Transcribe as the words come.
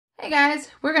Hey guys,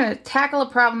 we're going to tackle a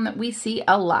problem that we see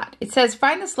a lot. It says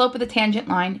find the slope of the tangent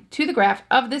line to the graph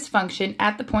of this function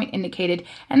at the point indicated,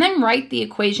 and then write the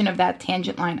equation of that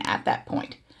tangent line at that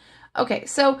point. Okay,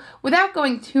 so without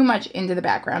going too much into the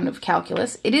background of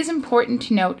calculus, it is important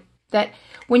to note that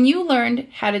when you learned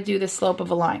how to do the slope of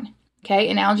a line, okay,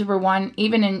 in Algebra 1,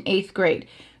 even in 8th grade,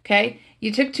 okay,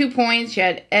 you took 2 points, you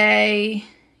had A,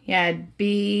 you had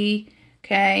B,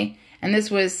 okay, and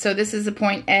this is the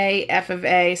point A, f of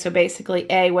A, so basically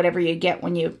A, whatever you get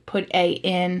when you put A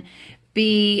in,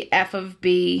 B, f of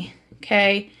B,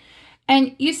 okay?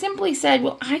 And you simply said,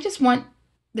 well, I just want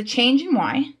the change in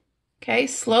y, okay?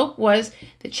 Slope was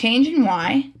the change in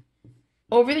y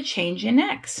over the change in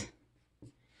x.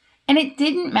 And it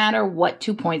didn't matter what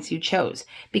 2 points you chose,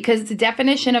 because the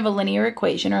definition of a linear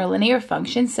equation or a linear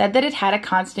function said that it had a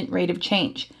constant rate of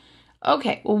change.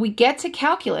 Okay, well, we get to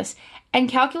calculus, and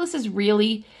calculus is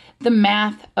really the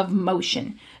math of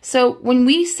motion. So when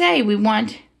we say we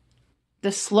want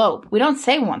the slope, we don't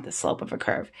say we want the slope of a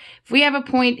curve. If we have a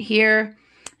point here,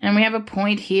 and we have a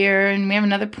point here, and we have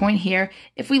another point here,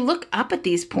 if we look up at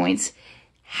these points,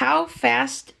 how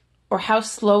fast or how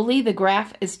slowly the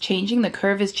graph is changing, the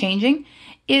curve is changing,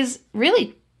 is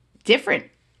really different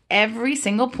every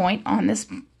single point on this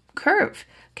curve.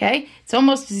 Okay, it's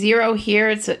almost zero here.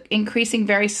 It's increasing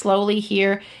very slowly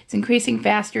here. It's increasing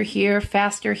faster here,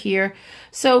 faster here.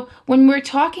 So when we're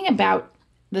talking about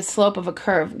the slope of a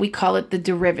curve, we call it the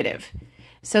derivative.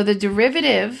 So the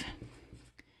derivative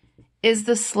is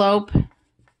the slope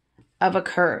of a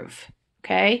curve.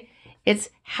 Okay, it's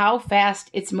how fast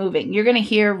it's moving. You're going to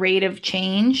hear rate of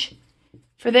change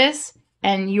for this,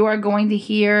 and you are going to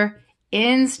hear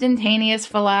instantaneous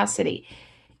velocity.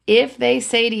 If they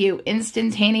say to you,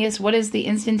 instantaneous, what is the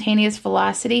instantaneous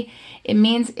velocity? It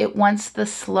means it wants the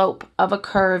slope of a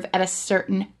curve at a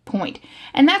certain point.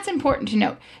 And that's important to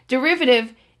note.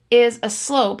 Derivative is a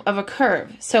slope of a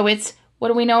curve. So it's, what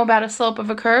do we know about a slope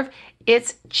of a curve?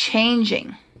 It's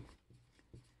changing.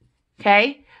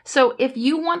 Okay? So if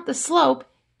you want the slope,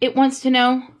 it wants to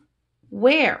know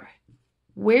where.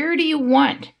 Where do you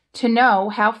want to know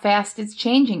how fast it's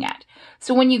changing at?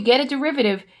 So when you get a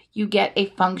derivative, you get a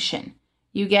function.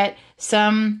 You get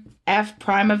some f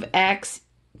prime of x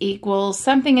equals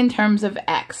something in terms of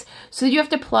x. So you have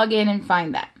to plug in and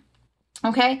find that.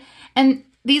 Okay? And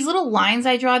these little lines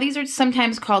I draw, these are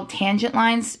sometimes called tangent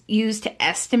lines, used to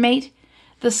estimate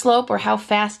the slope or how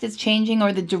fast it's changing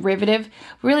or the derivative.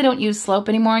 We really don't use slope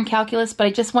anymore in calculus, but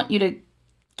I just want you to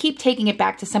keep taking it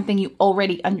back to something you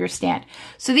already understand.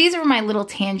 So these are my little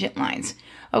tangent lines.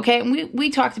 Okay, and we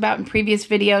talked about in previous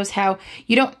videos how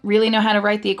you don't really know how to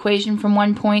write the equation from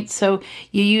 1 point, so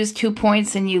you use 2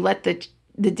 points and you let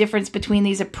the difference between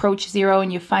these approach zero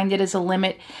and you find it as a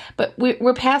limit. But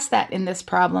we're past that in this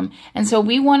problem, and so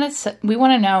we want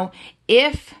to know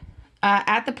if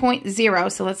at the point 0,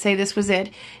 so let's say this was it,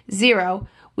 0,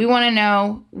 we want to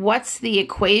know what's the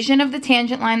equation of the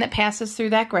tangent line that passes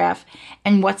through that graph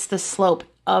and what's the slope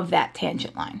of that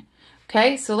tangent line.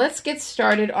 Okay, so let's get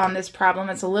started on this problem.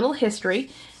 It's a little history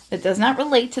that does not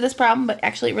relate to this problem, but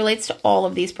actually it relates to all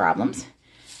of these problems.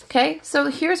 Okay, so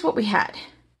here's what we had.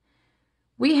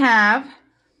 We have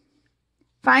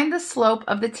find the slope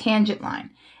of the tangent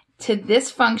line to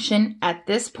this function at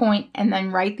this point and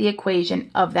then write the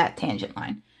equation of that tangent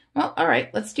line. Well, all right,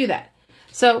 let's do that.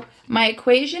 So my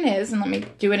equation is, and let me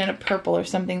do it in a purple or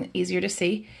something easier to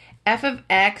see, f of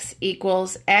x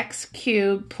equals x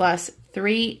cubed plus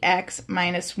 3x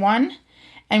minus 1,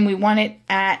 and we want it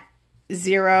at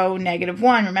 0,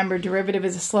 -1. Remember, derivative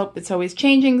is a slope that's always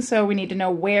changing, so we need to know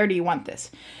where do you want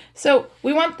this. So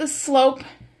we want the slope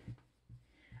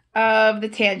of the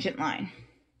tangent line.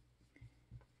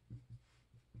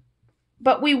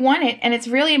 But we want it, and it's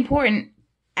really important,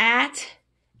 at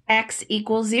x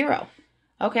equals 0.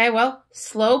 Okay, well,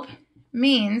 slope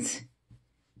means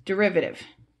derivative.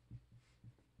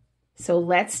 So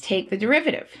let's take the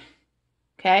derivative.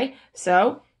 Okay,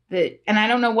 so and I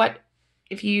don't know what,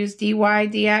 if you use dy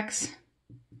dx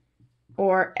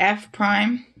or f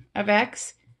prime of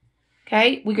x,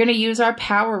 okay, we're going to use our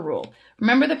power rule.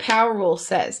 Remember, the power rule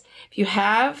says if you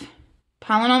have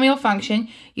polynomial function,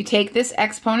 you take this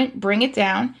exponent, bring it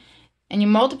down, and you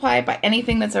multiply it by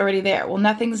anything that's already there. Well,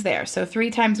 nothing's there, so 3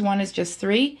 times 1 is just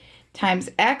 3 times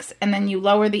x, and then you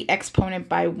lower the exponent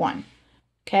by 1.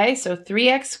 Okay, so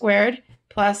 3x squared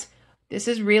plus, this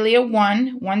is really a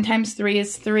 1. 1 times 3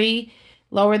 is 3.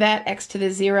 Lower that, x to the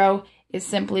 0 is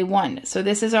simply 1. So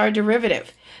this is our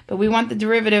derivative. But we want the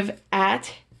derivative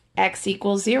at x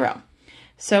equals 0.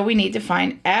 So we need to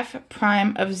find f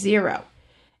prime of 0.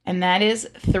 And that is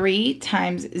 3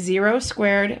 times 0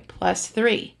 squared plus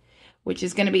 3. which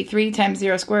is going to be 3 times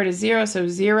 0 squared is 0, so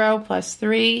 0 plus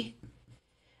 3.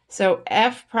 So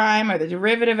f prime, or the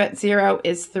derivative at 0,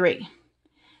 is 3.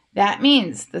 That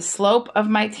means the slope of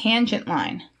my tangent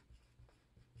line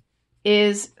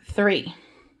is 3.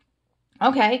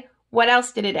 Okay, what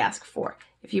else did it ask for?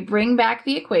 If you bring back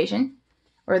the equation,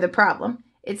 or the problem,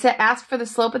 it asked for the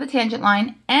slope of the tangent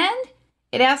line, and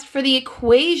it asked for the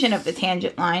equation of the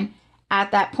tangent line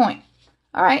at that point.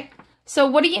 All right, so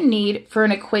what do you need for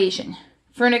an equation?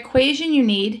 For an equation, you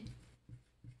need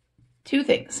two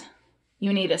things.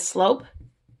 You need a slope,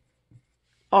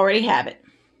 already have it,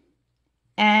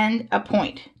 and a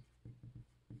point.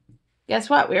 Guess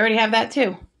what? We already have that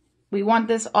too. We want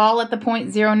this all at the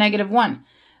point 0, -1.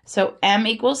 So m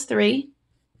equals 3,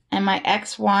 and my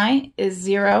xy is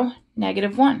 0,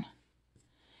 -1.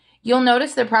 You'll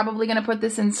notice they're probably going to put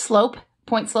this in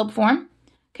point slope form.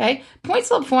 Okay, point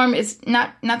slope form is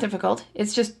not difficult.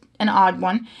 It's just an odd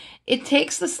one. It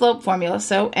takes the slope formula,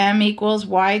 so m equals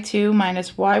y2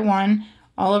 minus y1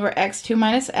 all over x2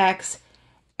 minus x,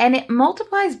 and it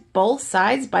multiplies both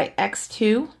sides by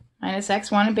x2 minus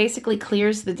x1 and basically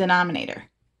clears the denominator.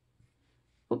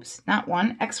 Oops, not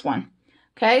 1, x1.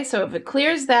 Okay, so if it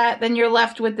clears that, then you're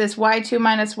left with this y2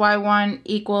 minus y1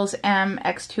 equals m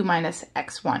x2 minus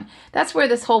x1. That's where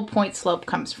this whole point slope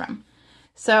comes from.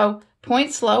 So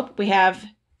point slope, we have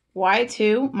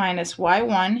y2 minus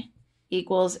y1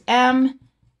 equals m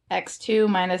x2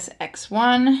 minus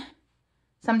x1.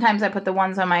 Sometimes I put the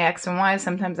ones on my x and y,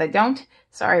 sometimes I don't.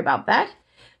 Sorry about that.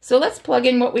 So let's plug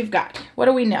in what we've got. What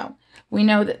do we know? We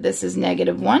know that this is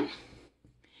 -1.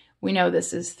 We know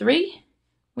this is 3.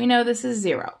 We know this is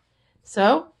 0.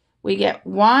 So we get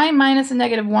y minus a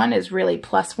 -1 is really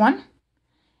 +1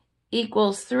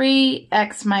 equals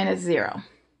 3x minus 0.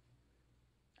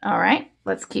 All right,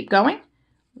 let's keep going.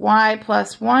 Y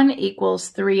plus 1 equals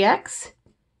 3x.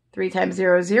 3 times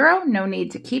 0 is 0. No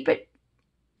need to keep it.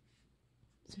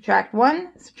 Subtract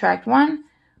 1, subtract 1.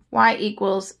 Y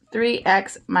equals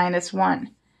 3x minus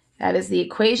 1. That is the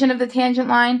equation of the tangent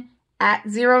line at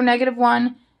 0,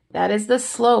 -1. That is the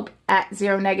slope at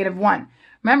 0, -1.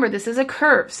 Remember, this is a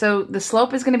curve, so the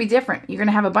slope is going to be different. You're going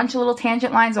to have a bunch of little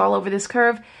tangent lines all over this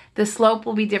curve. The slope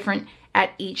will be different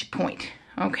at each point,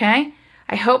 okay?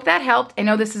 I hope that helped. I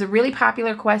know this is a really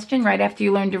popular question right after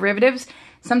you learn derivatives,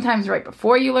 sometimes right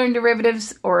before you learn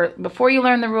derivatives or before you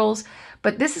learn the rules,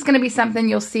 but this is going to be something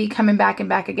you'll see coming back and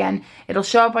back again. It'll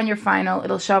show up on your final.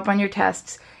 It'll show up on your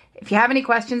tests. If you have any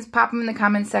questions, pop them in the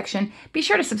comments section. Be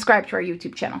sure to subscribe to our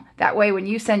YouTube channel. That way, when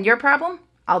you send your problem,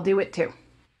 I'll do it too.